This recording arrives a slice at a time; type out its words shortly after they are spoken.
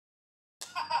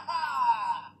I'm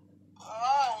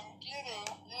getting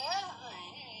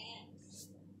dizzy.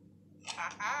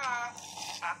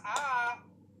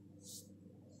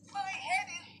 My head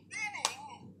is spinning.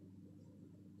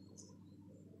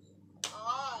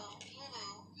 I'm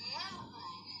getting dizzy.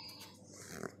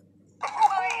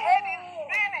 My head is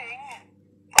spinning.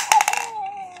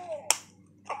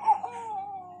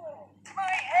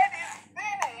 My head is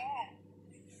spinning.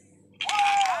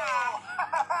 Whoa!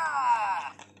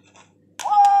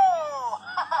 Whoa!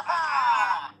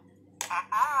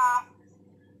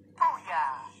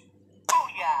 Booyah!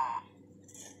 Booyah!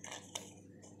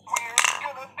 We're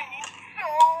gonna be so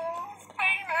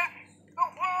famous. The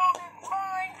world is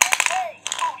mine today.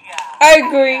 Booyah! I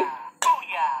agree.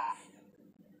 Booyah!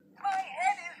 My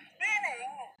head is spinning.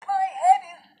 My head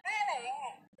is spinning.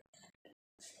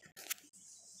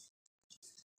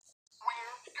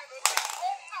 We're gonna be so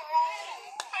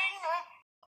famous.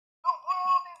 The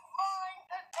world is mine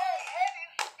today. My head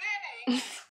is spinning.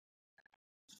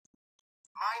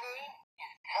 My name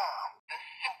is Tom, the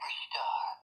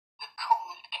superstar, the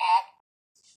coolest cat.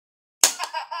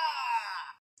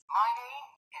 My name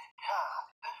is Tom,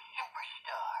 the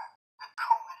superstar, the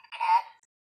coolest cat.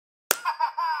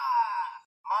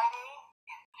 My name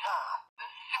is Tom, the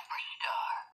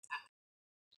superstar.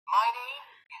 My name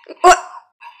is What? Tom,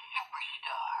 the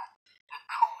superstar, the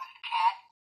coolest cat.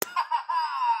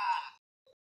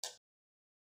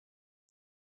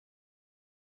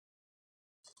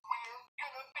 We're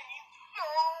gonna be so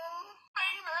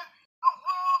famous. The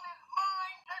world is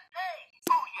mine today.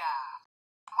 Booyah!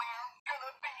 We're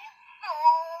gonna be so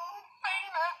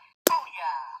famous.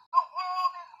 Booyah! The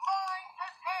world is mine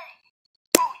today.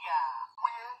 Booyah!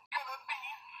 We're gonna be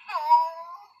so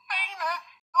famous.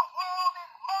 The world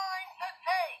is mine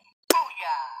today.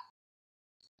 Booyah!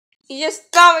 You just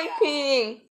stop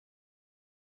repeating.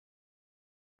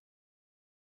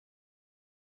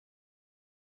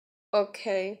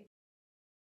 Okay.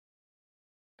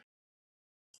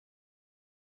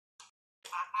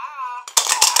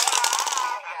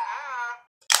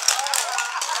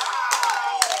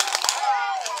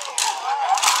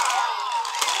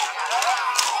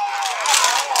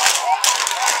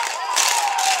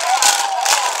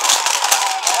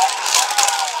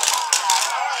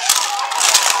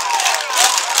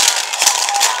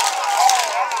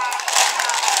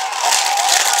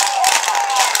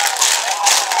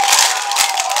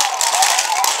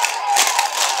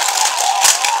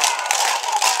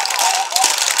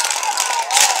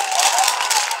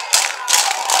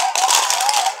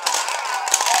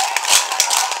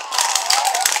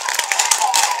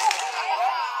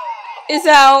 It's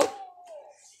out.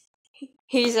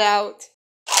 He's out.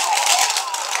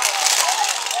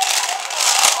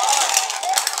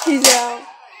 He's out.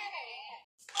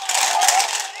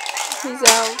 He's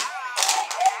out.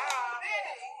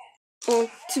 Oh,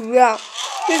 2 out.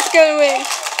 Who's gonna win?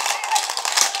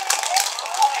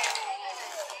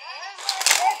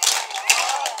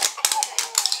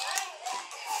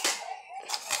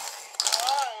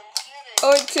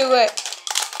 Oh, 2 it.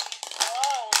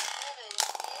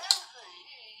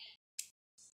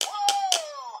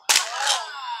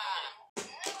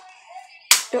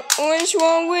 The orange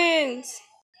one wins.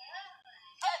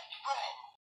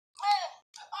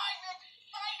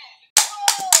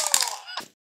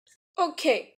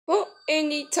 Okay, well,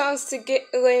 any times to get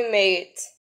eliminated.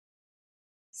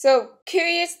 So,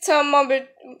 curious time number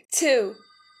 2.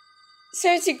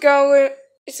 Since you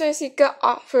got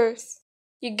off first,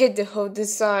 you get to hold the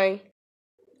sign.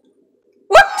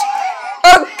 What?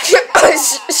 Oh,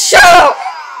 shut up!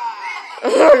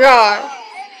 Oh my god.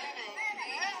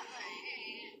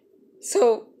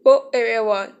 So, vote area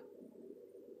 1.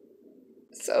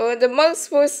 So, the most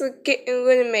supposed to get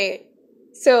eliminated.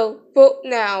 So, vote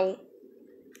now.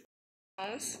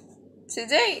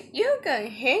 Today, you're gonna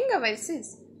hang up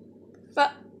this.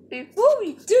 But before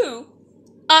we do,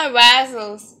 our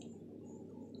razzles.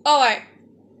 Alright.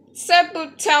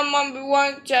 Superstar number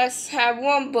 1 just have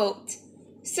 1 vote.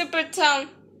 Superstar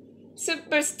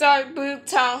Blue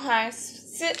Town has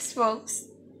 6 votes.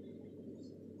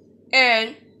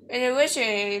 And in addition,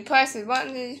 if you press one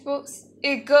of these votes,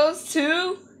 it goes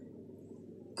to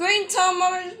Green Town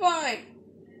number 1.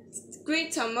 Green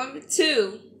Town number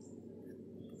 2.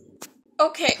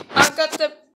 Okay, I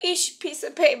got each piece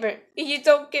of paper. If you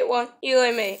don't get one, you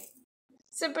eliminate.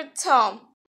 Super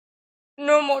Tom.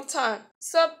 Normal time.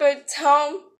 Super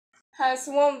Tom has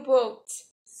 1 vote.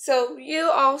 So you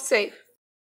all safe.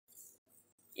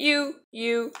 You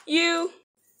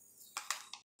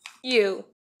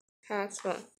has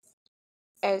 1.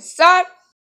 And Stop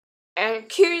and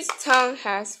Curious Town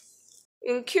has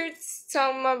Curious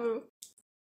Town number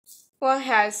one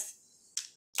has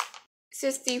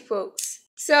 60 votes.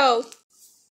 So,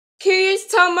 Curious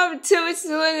Tom number 2 is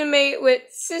eliminated with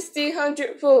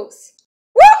 100 votes.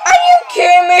 What? Are you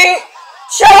kidding me?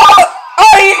 Shut up!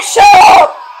 Shut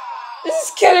up! This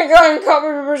is kindergarten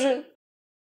cover version.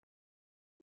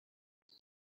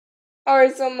 Alright,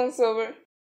 it's almost over.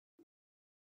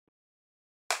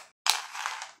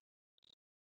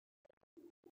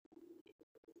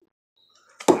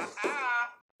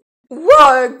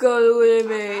 Why I got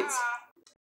eliminated?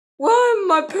 Why are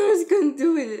my parents gonna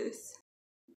do this?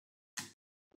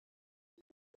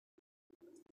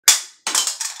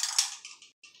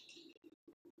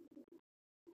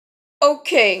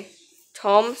 Okay,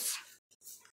 Tom's.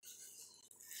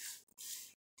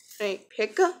 I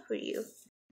pick up for you.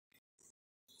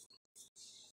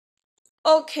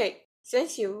 Okay,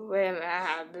 since you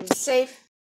have been safe,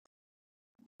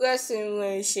 War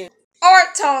Elimination.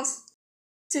 Alright, Toms.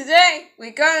 Today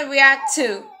we're gonna react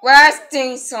to last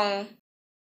theme song.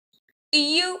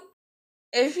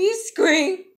 If you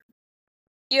scream,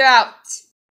 you're out.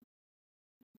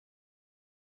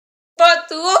 But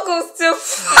the logo still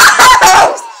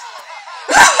follows.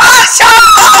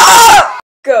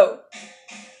 Go.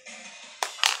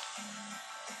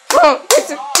 Oh, it's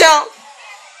a jump.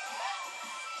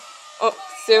 Oh,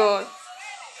 still on.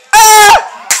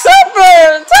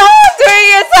 Super! Tom 3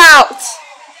 is out!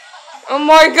 Oh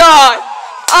my god!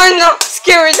 I'm not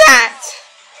scared of that!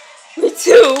 Me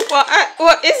too!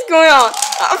 What is going on?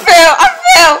 I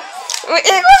failed!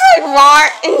 It was like War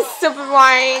in Super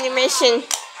War Elimination.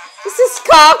 This is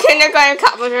called Kindergarten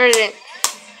Couple version.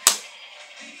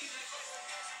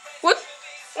 What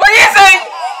are you saying?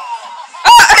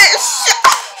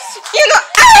 You know,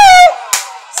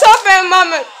 Super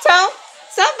Mama,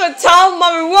 Tom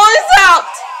Mama 1 is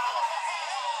out!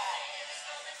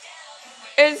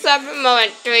 And Super Mama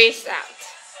 3 is out.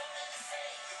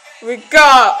 We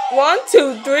got 1,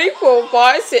 2, 3, 4,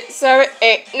 5, 6, 7,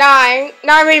 8,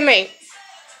 9 remaining.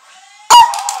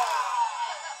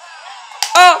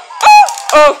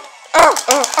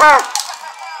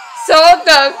 So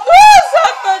the blue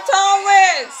Super Tom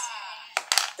wins.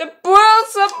 The blue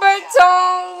Super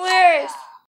Tom wins.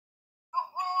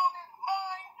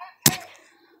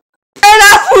 And I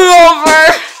flew over.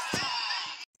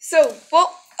 So what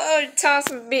other times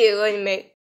would be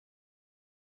eliminated?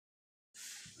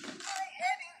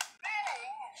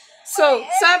 So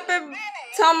Super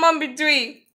Tom number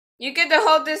 3, you get to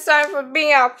hold this sign for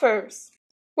being out first.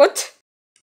 What?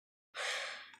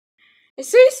 It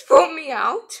says put me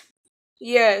out?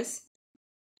 Yes.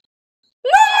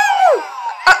 No!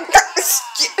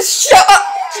 Shut up!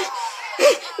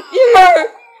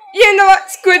 You know what?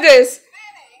 Screw this.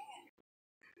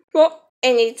 Well,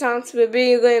 any times will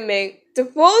be eliminated. The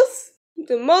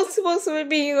most votes will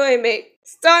be eliminated.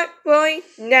 Start voting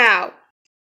now.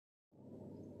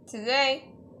 Today,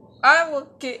 I will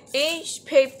get each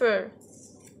paper.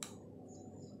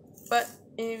 But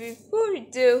before we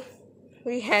do,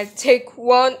 we had to take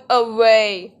one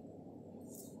away.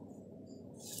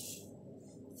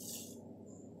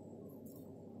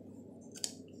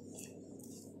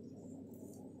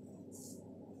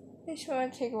 Which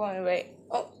one? Take one away.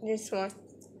 Oh, this one.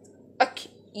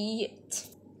 Okay, eat.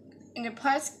 And the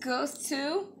prize goes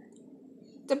to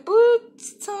the Blue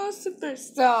Star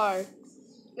Superstar.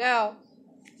 Now,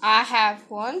 I have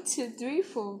 1, 2, 3,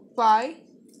 4, 5.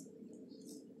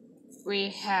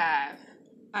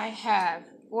 I have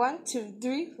 1, 2,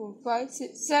 3, 4, 5,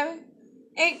 6, 7,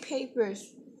 8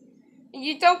 papers. And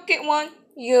you don't get one,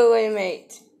 you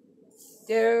eliminate.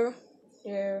 There.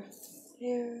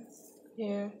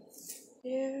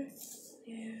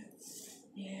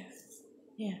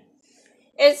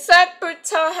 And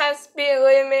Cyberton has been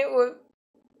eliminated with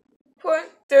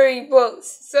 30 votes.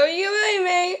 So you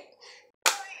eliminate.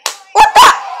 What the?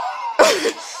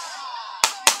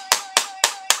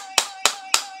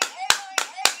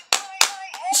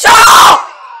 Shut up!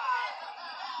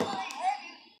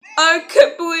 I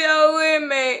can't believe I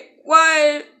eliminate.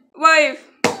 Why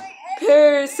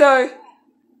Parasite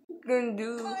gonna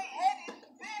do?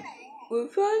 We'll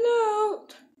find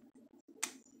out.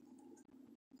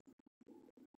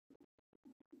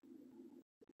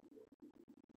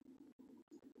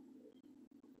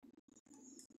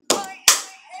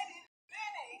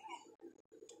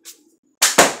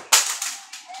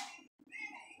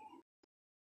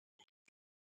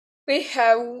 We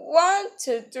have 1,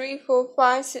 2, 3, 4,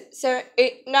 5, 6, 7,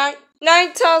 8, 9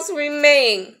 times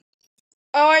remaining.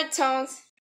 Alright, times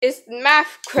is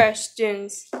math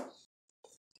questions.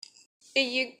 If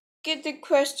you get the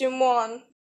question 1,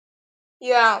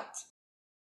 you're out.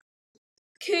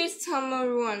 Case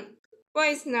number 1. What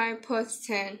is 9 plus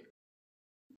 10?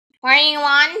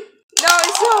 21? No,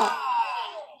 it's not.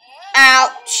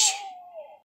 Ouch.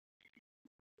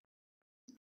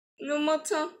 No more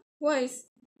time. What is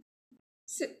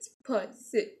 6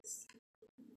 plus 6?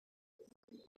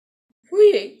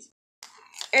 48.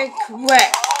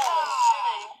 Incorrect.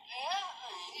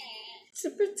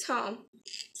 Super Tom.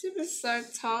 Super Star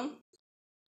Tom.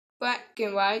 Black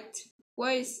and white.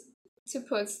 What is 2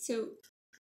 plus 2?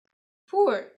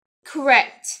 4.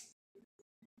 Correct.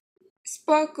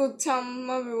 Sparkle Tom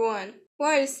number 1.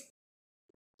 What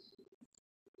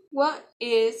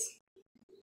is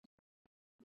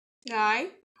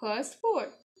 9 plus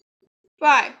 4?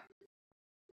 5.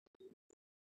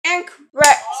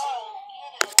 Incorrect.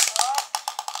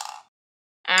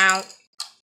 Ow. Are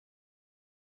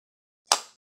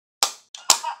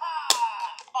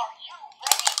you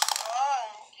ready?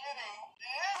 I'm getting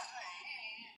dizzy.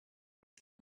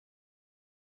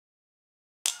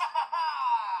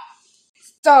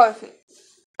 Starving.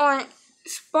 On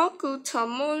Sparkle Tom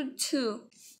number 2.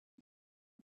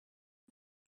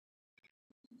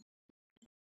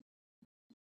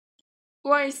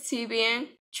 What is TBN?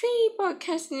 Trinity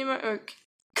Broadcasting Network.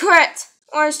 Correct.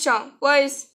 Armstrong. What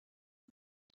is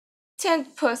 10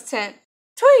 plus 10?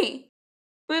 3.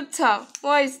 Blue Tom.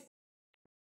 What is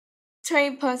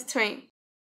 20 plus 20?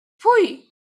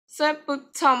 40.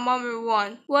 Cyber Tom number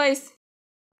 1. What is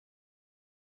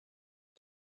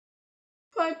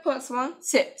 5 plus 1?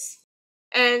 6.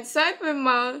 And Cyber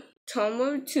Mom Tom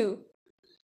number 2.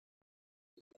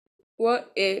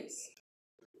 What is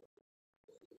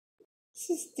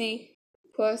 60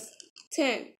 plus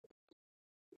 10?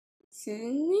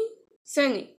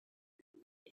 70?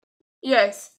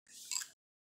 Yes.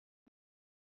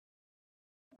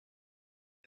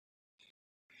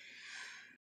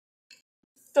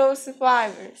 Those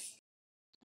survivors.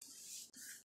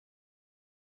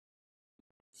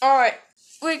 Alright,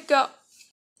 we got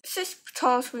 6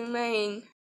 times remain.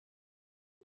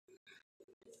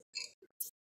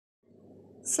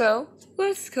 So,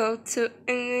 let's go to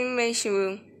animation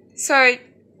room. Sorry,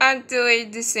 I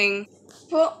delayed this thing.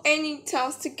 For any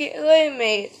times to get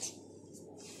eliminated.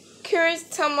 Curious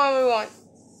time number 1.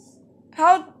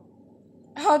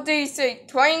 How do you say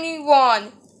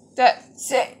 21?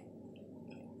 That's it.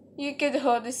 You can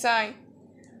hold the sign.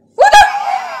 What the?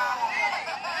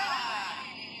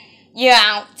 You're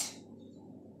out.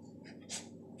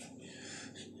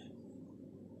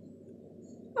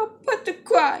 I'll put the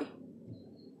cry.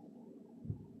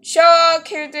 Show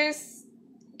characters.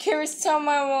 Curious time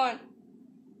number 1.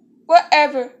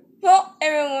 Whatever. Vote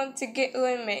everyone to get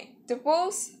eliminated. The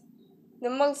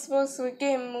most votes will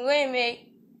get eliminated.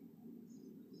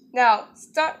 Now,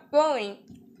 start voting.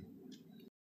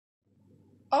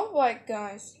 Alright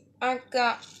guys, I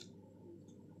got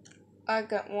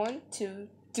 1, 2,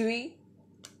 3,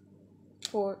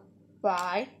 4,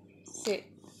 5, 6,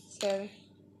 7,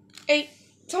 8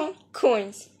 ton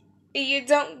coins. If you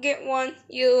don't get one,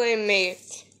 you're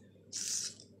eliminated.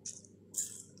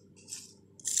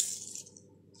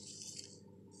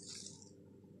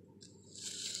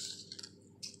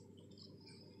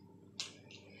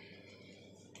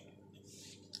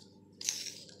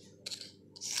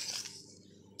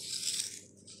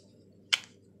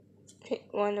 Pick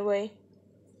one away.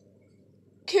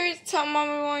 Curious time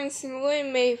number 1 is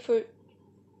eliminated for.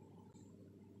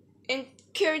 And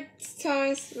Curious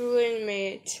time is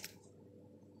eliminated.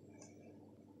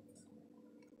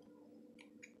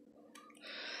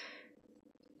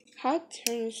 How to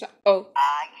turn this off? Oh.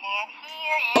 I can't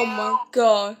hear you. Oh my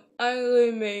god. I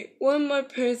eliminated. What are my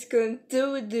parents gonna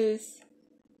do with this?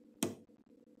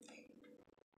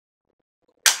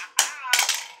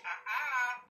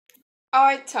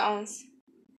 Alright, Towns.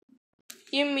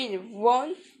 You mean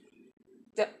 1?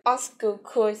 The Oscar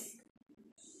course.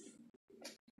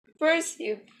 First,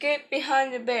 you get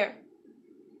behind the bear.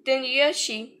 Then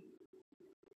Yoshi.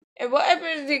 And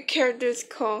whatever the characters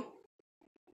call.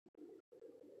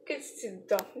 Gets to the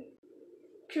dolphin.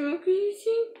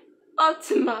 Communication.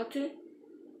 Automatic.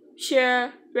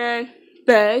 Share. Red.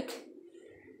 Bed.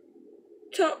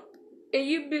 And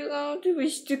you belong to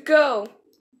which to go.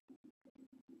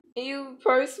 And you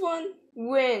first one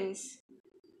wins.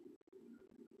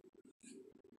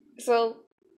 So,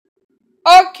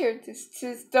 all characters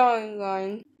to starting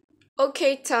line.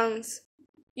 Okay, Towns,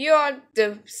 you are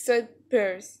the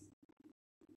supers.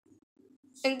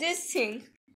 And this thing,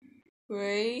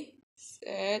 ready,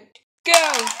 set,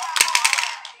 go!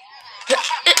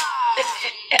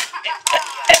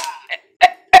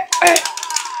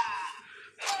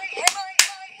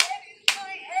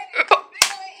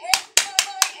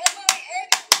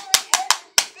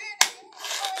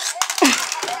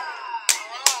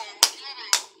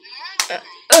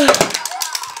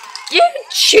 You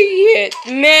cheated,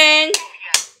 man.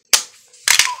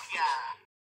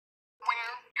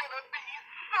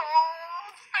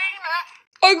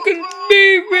 I can be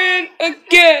win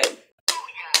again.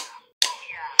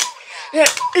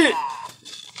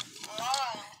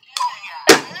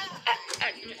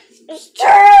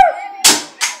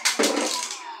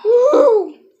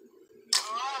 Woo.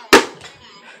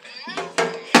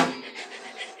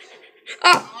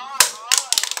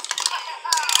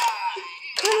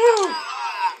 Come on.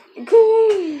 Go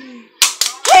on.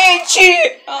 Hey,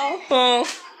 cheat.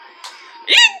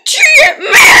 You cheated,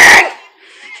 man.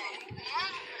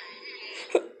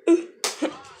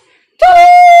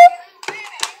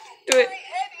 Do it.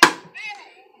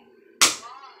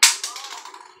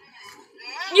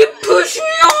 You push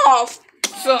me off.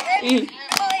 Stop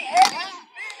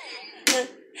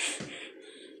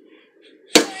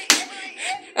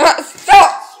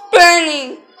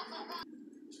spinning.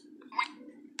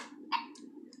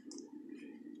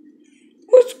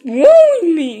 What's wrong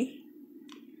with me?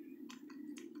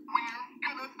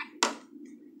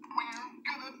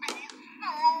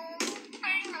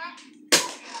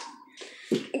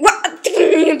 What? Give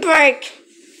me a break.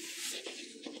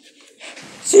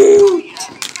 Shoot.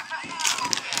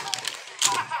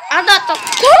 I got the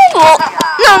cable.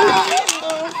 No.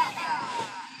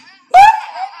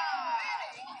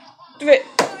 Do it.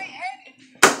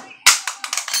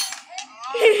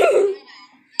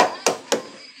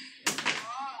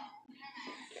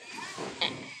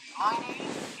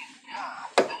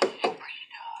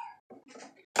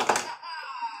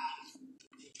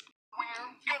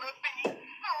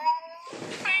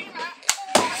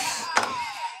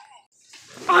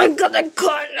 I got a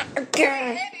gun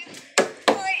again.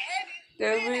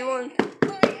 Everyone.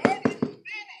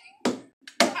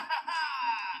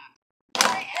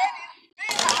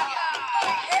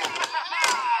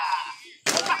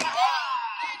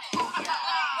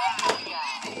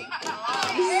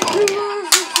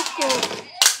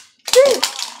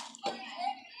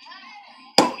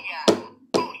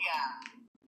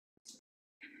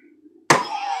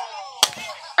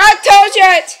 I told you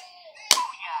it!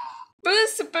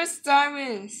 Boost superstar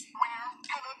wins.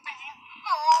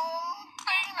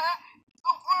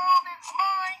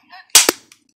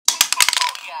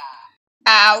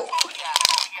 Ow.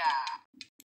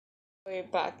 Sorry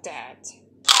about that.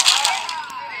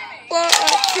 What a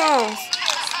chance.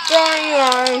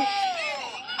 Storyline.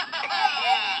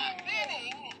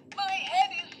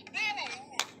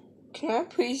 Can I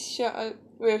please shut up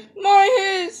with my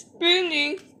head is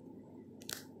spinning?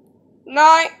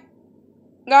 9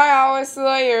 hours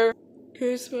later.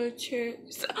 Here's my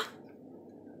chance.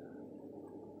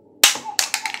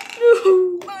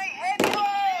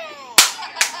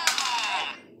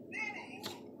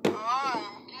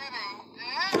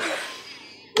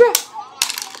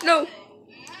 No.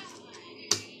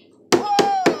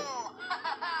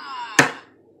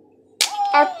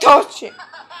 I touched it.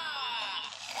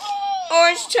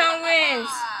 Orange Town wins.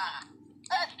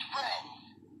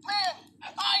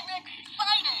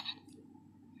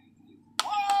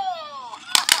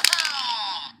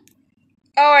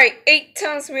 Alright, 8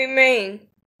 tons remain.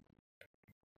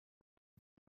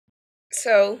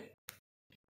 So,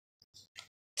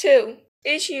 2.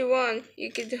 Issue 1,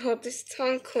 you get to hold this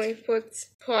ton coin for its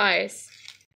prize.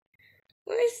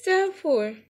 What is that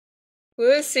for?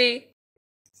 We'll see.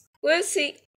 We'll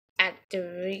see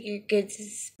after you get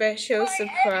this special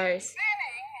surprise.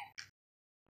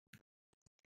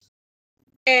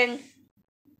 And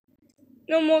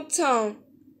no more time.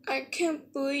 I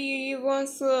can't believe you won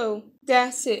slow.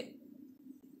 That's it.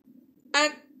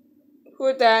 And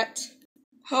for that,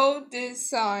 hold this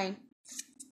sign.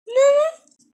 No.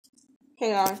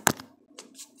 Hang on.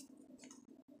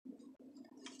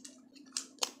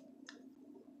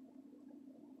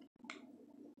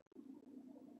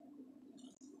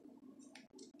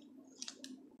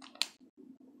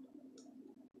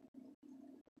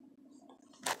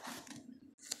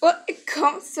 What? It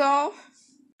comes off?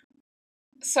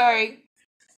 Sorry.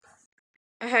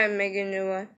 I had to make a new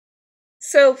one.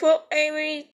 So for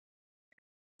any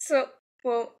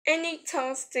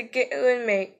task to get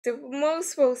eliminated, the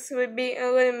most votes would be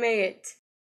eliminated.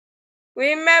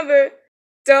 Remember,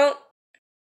 don't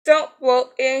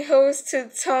vote in host to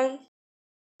tongue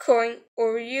coin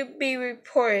or you'll be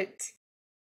reported.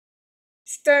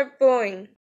 Start voting.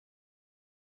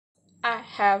 I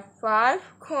have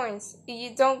 5 coins. If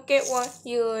you don't get one,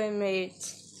 you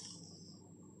eliminate.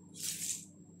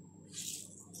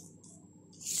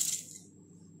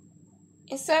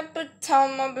 Except for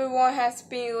town number 1 has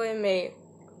been eliminated.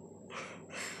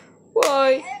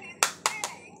 Why?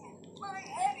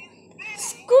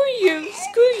 Screw you,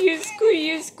 screw you, screw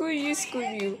you, screw you, screw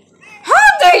you.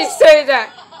 How do you say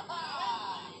that?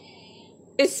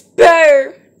 It's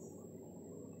better.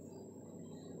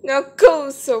 Now go,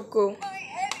 Soko. My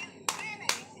head is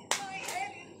spinning. My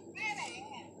head is spinning.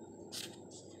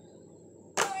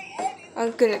 My head is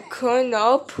I'm gonna clean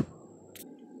up.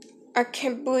 I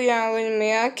can't believe I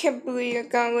eliminated. I can't believe I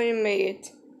got eliminated.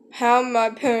 How my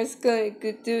parents gonna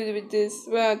do with this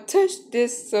when I touch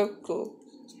this circle?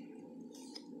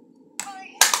 My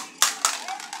head is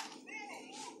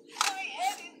spinning. My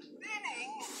head is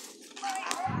spinning. My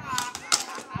head is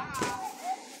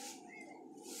spinning.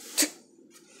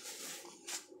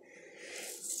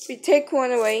 We take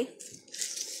one away.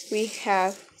 We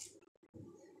have.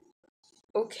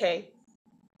 Okay.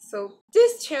 So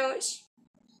this challenge,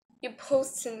 you're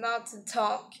supposed to not to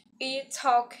talk. If you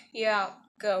talk, you out.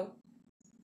 Go.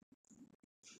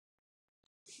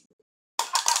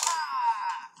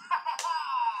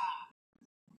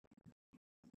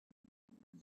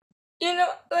 You know,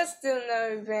 let's do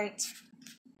another event.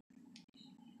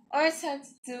 All you have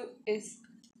to do is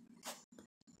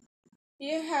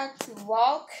you have to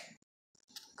walk,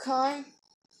 climb,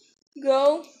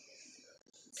 go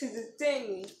to the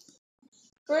thingy.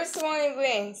 First one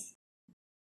wins.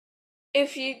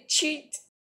 If you cheat,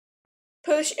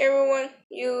 push everyone,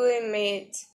 you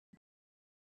eliminate.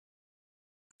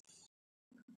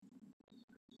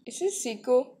 Is this a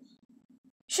sequel?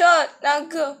 Shut up, now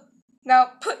go.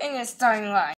 Now put in a starting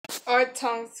line. Our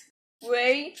tongues.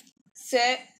 Ready,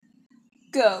 set,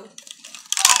 go.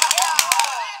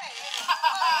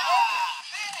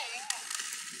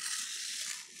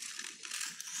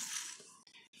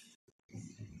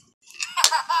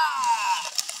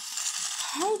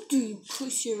 How do you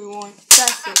push everyone?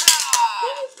 That's it. How do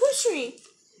you push me?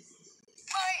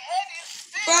 My head is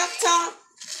spinning. Black tongue.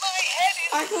 My head is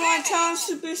I can my tongue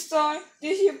superstar.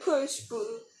 This is your push,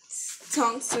 blue.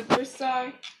 Tongue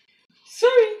superstar.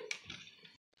 Sorry.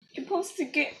 You're supposed to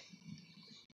get.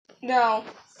 No.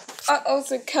 I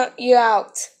also cut you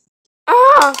out.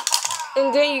 Ah!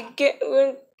 And then you get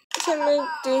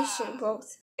recommendation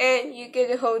box. And you get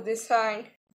to hold this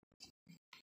sign.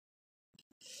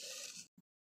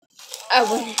 I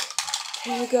win.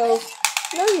 Here you go.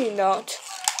 No, you're not.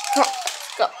 Come,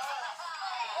 go.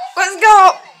 Let's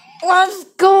go! Let's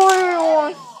go,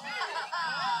 everyone!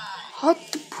 How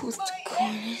to post the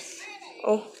comments?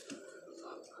 Oh.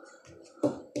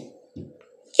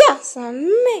 Yes, I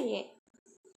made it.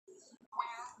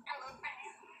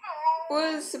 What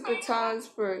is Super Times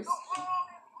first?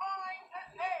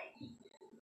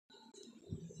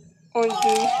 On 3,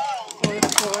 on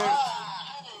 4.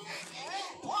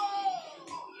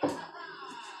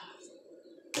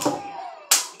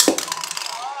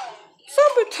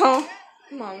 Sabaton,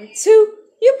 Mama 2,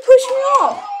 you push me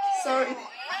off. Sorry.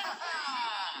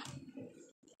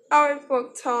 Alright,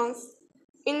 folk tongues.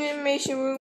 In the animation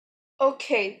room.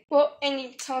 Okay, put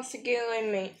any tongues together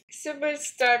in me.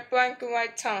 Superstar black and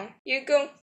white tongue. You go.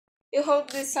 You hold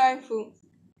this sign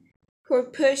for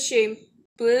pushing.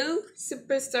 Blue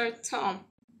superstar tongue.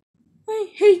 I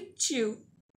hate you.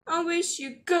 I wish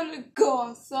you gonna go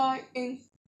outside and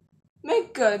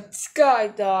make a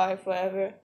skydive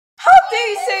forever. How dare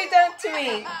you say that to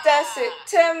me? That's it.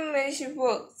 10 animation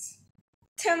votes.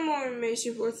 10 more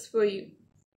animation votes for you.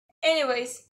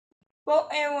 Anyways, vote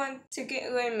anyone to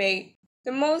get eliminated.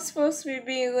 The most supposed to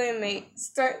be eliminated.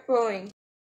 Start voting.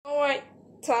 Alright,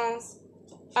 Toms.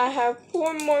 I have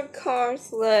 4 more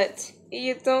cards left. If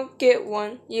you don't get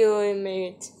one, you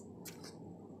eliminate.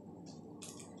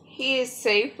 He is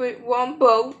safe with 1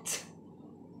 vote.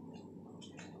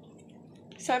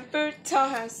 Cyber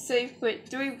Tom has safe with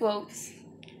 3 votes.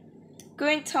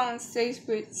 Green Tom safe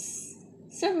with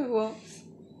 7 votes.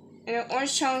 And the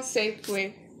Orange Tom safe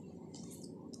with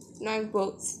 9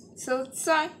 votes. So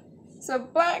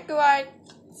Black White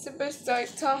Superstar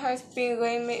Tom has been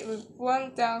eliminated with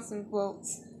 1,000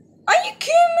 votes. Are you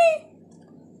kidding me?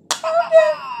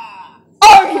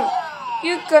 Are you?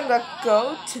 You're gonna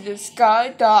go to the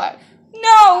skydive.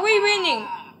 No, we're winning.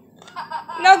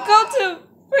 Now go to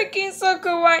freaking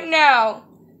circle right now.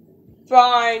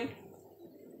 Fine.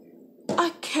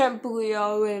 I can't believe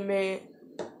I eliminated.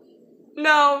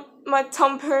 No, my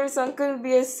Tom parents aren't gonna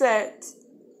be upset.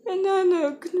 And I'm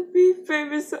not gonna be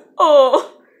famous at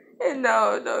all. And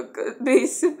now I'm not gonna be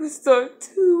superstar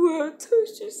too when I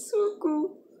touch the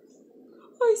circle.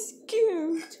 I'm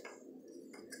scared.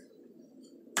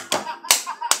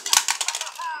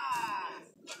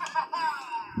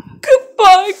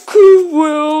 Goodbye, cool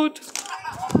world.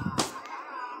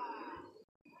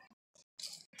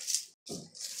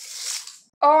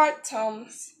 Alright,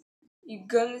 Thomas. You're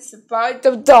gonna survive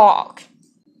the dog.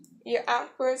 You're out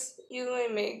first, you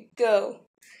eliminate. Go.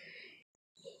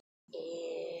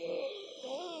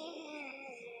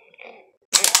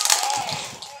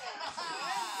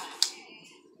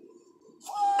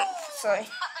 Sorry.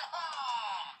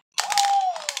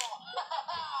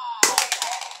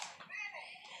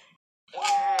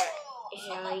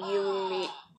 Yeah, you and me.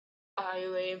 Are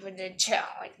you ready for the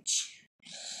challenge?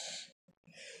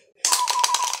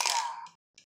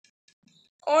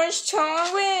 Orange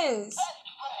Charm wins.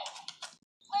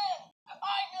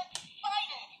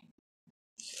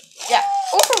 Yeah.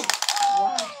 Ooh.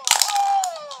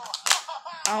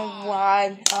 I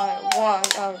won.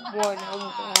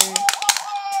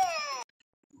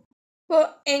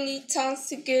 For any tongues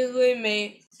to get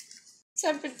eliminated.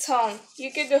 Separate tongue,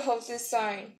 you get the whole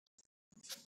design.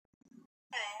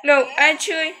 No,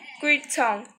 actually, great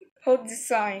tongue, hold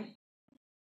design.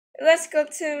 Let's go to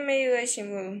the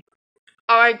simulation room.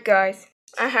 Alright guys,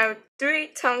 I have 3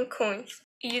 tongue coins.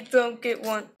 If you don't get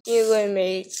one, you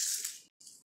eliminate.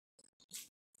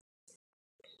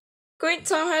 Great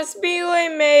tongue has been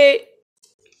eliminated.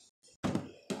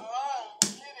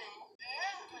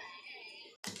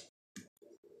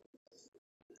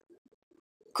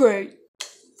 Great.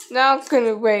 Now I'm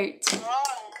gonna wait.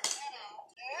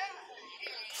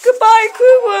 Goodbye,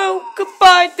 Kubo.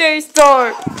 Goodbye,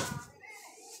 Daystar.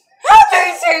 How do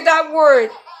you say that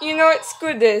word? You know what?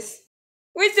 Screw this.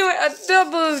 We're doing a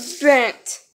double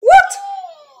event. What?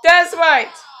 That's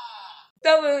right.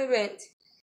 Double event.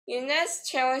 Your next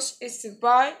challenge is to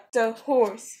buy the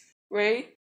horse.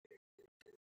 Ready?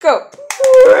 Go.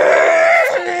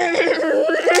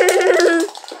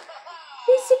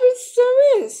 What's the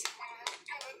disturbance?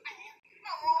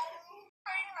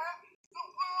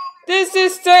 This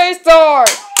is Daystar.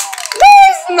 No,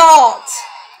 it's not.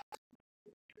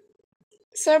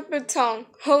 Serpenton,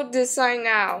 hold the sign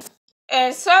now.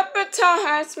 And Serpenton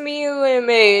has me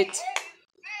eliminated.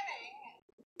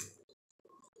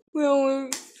 We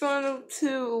only final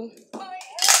 2.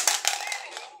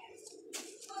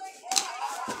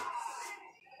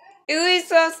 It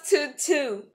leads us to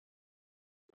 2.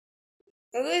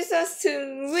 It leads us to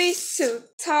at least 2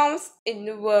 times in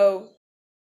the row.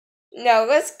 Now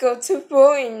let's go to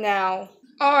voting now.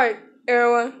 Alright,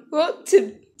 everyone, vote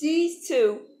to these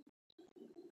 2.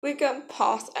 We can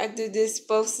pause after this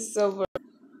vote is over.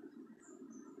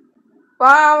 5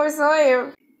 hours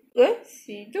later, let's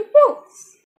see the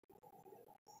votes.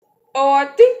 Oh, I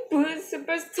think Blue is the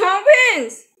best time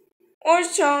wins.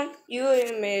 Orange Charm, you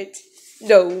admit.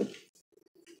 No.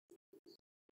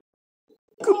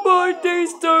 Goodbye,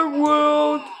 Daystar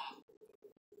World.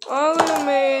 I'll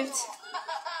admit.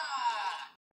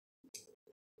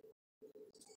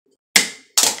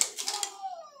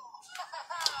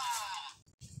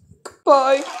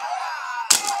 Goodbye.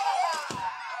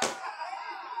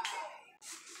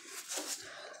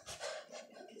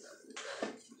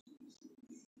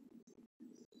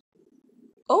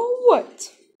 Oh,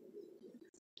 what?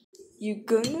 You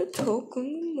gonna talk on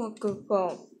the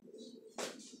microphone?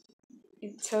 You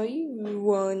tell you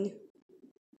won.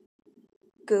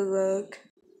 Good luck.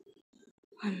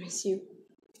 I miss you.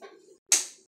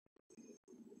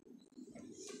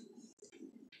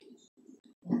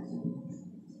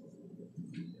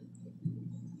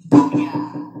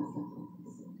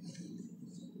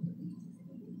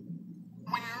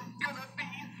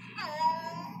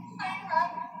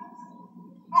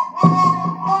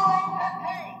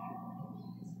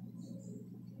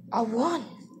 I won.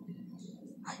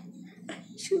 I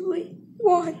actually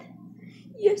won.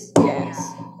 Yes.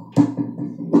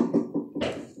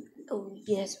 Oh,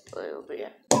 yes, over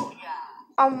here.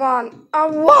 I won.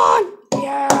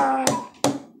 Yeah.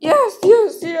 Yes.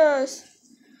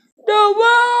 The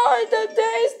world, the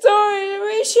Daystar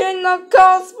Elimination of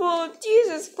Gospel,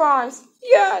 Jesus Christ.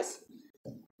 Yes.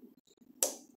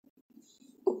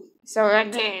 So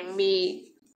again, me.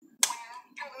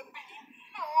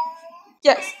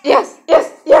 Yes.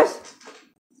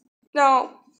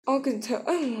 Now, I can tell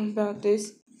anyone about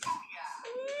this.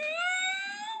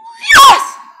 Yes!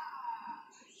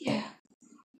 Yeah.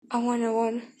 I won.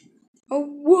 I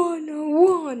won.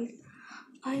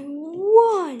 I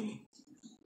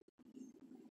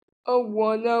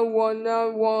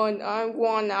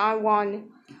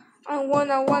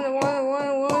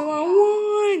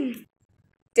won.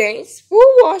 Thanks for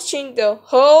watching the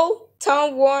whole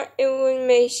War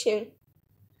Elimination.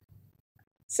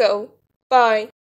 So, bye.